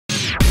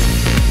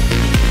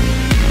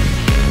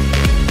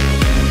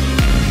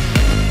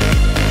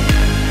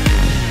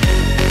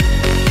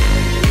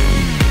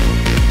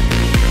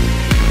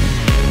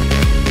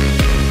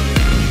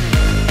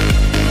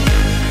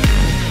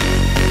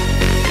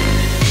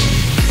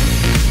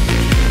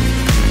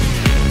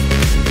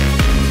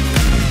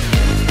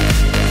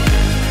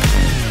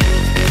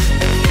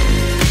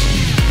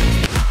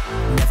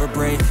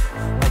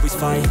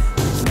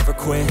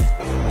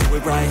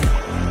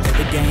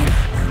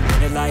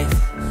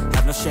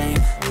shame,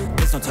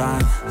 there's no time,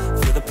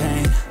 feel the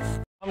pain.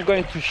 I'm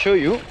going to show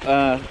you.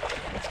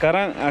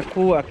 Sekarang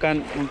aku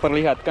akan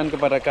memperlihatkan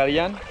kepada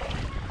kalian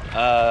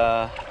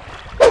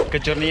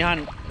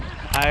kejernihan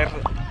air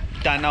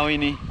danau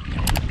ini.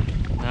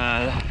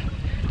 Nah,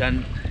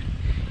 dan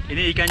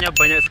ini ikannya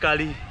banyak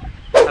sekali,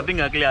 tapi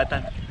nggak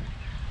kelihatan.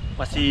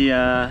 Masih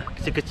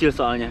kecil-kecil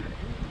soalnya.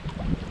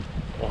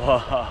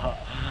 Wow.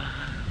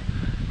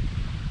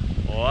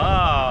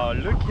 Wow,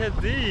 look at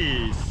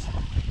this.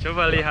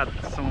 Coba lihat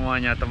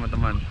semuanya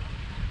teman-teman.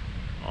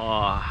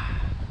 Oh,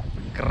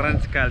 keren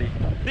sekali.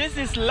 This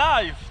is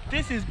life.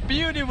 This is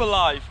beautiful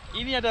life.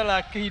 Ini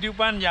adalah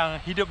kehidupan yang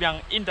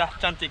indah,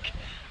 cantik,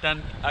 dan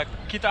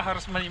kita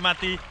harus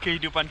menikmati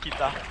kehidupan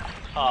kita.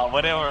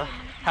 Whatever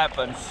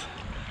happens.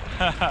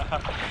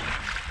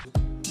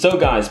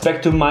 So guys, back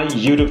to my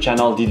YouTube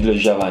channel Didi Le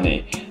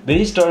Javanais. The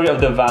history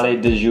of the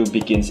Vallée de Joux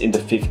begins in the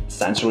 5th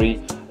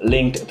century,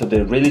 linked to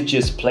the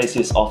religious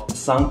places of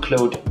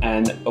Saint-Claude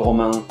and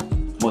Romain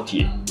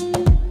Motier.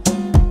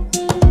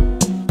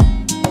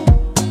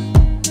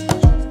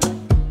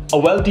 A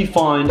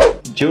well-defined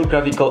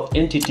geographical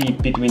entity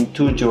between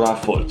two Jura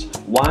faults.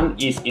 One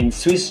is in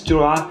Swiss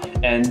Jura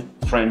and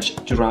French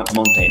Jura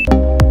mountain.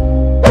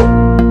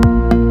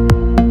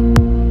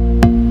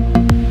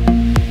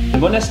 The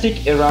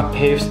monastic era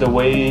paves the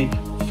way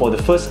for the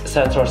first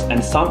settlers,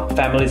 and some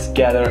families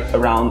gather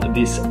around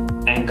these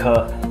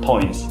anchor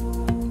points.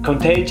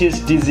 Contagious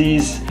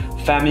disease,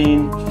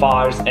 famine,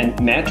 fires, and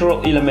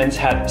natural elements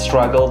had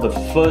struggled the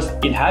first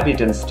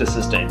inhabitants to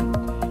sustain.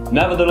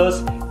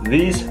 Nevertheless,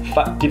 these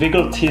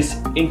difficulties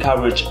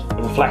encourage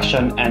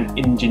reflection and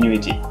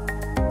ingenuity.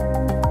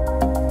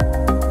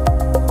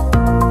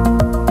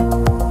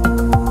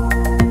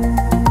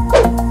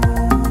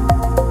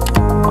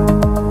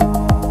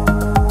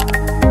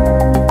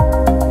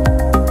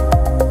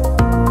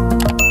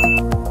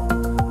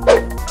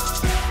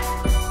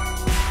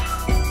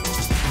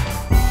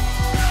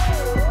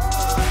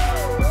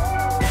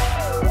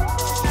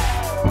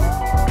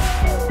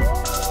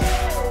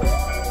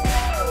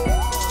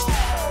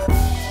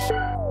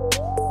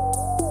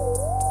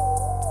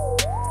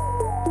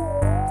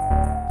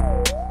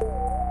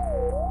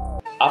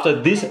 After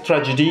this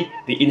tragedy,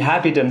 the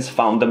inhabitants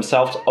found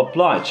themselves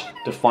obliged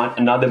to find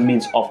another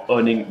means of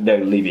earning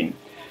their living.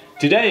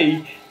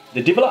 Today,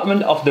 the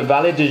development of the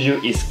Vallée de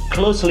Joux is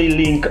closely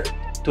linked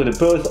to the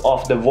birth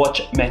of the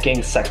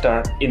watchmaking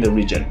sector in the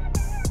region.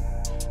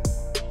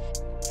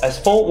 As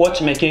for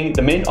watchmaking,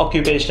 the main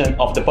occupation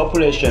of the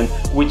population,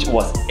 which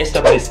was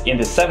established in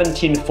the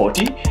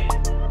 1740,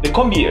 the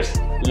combiers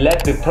led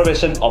the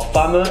profession of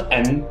farmer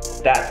and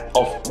that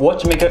of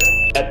watchmaker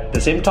at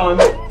the same time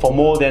for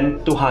more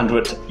than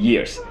 200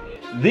 years.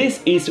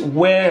 This is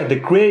where the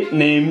great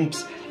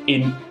names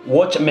in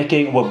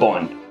watchmaking were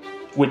born,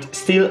 which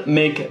still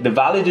make the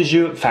Vallée de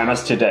Joux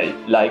famous today,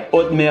 like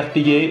Haute-Mère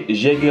Piguet,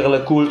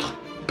 Jaeger-LeCoultre,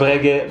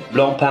 Breguet,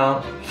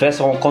 Blancpain,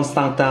 Fesseron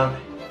Constantin,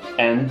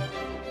 and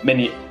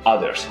many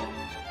others.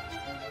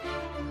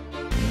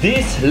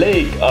 This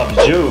lake of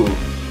Joux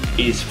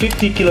is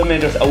 50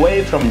 kilometers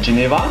away from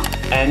Geneva,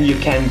 and you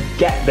can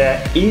get there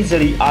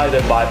easily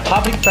either by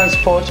public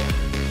transport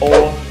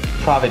or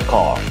private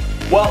car.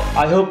 Well,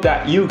 I hope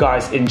that you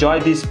guys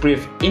enjoyed this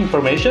brief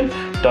information.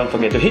 Don't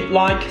forget to hit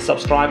like,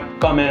 subscribe,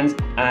 comment,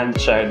 and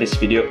share this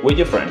video with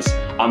your friends.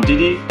 I'm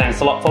Didi,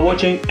 thanks a lot for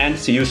watching, and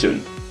see you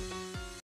soon.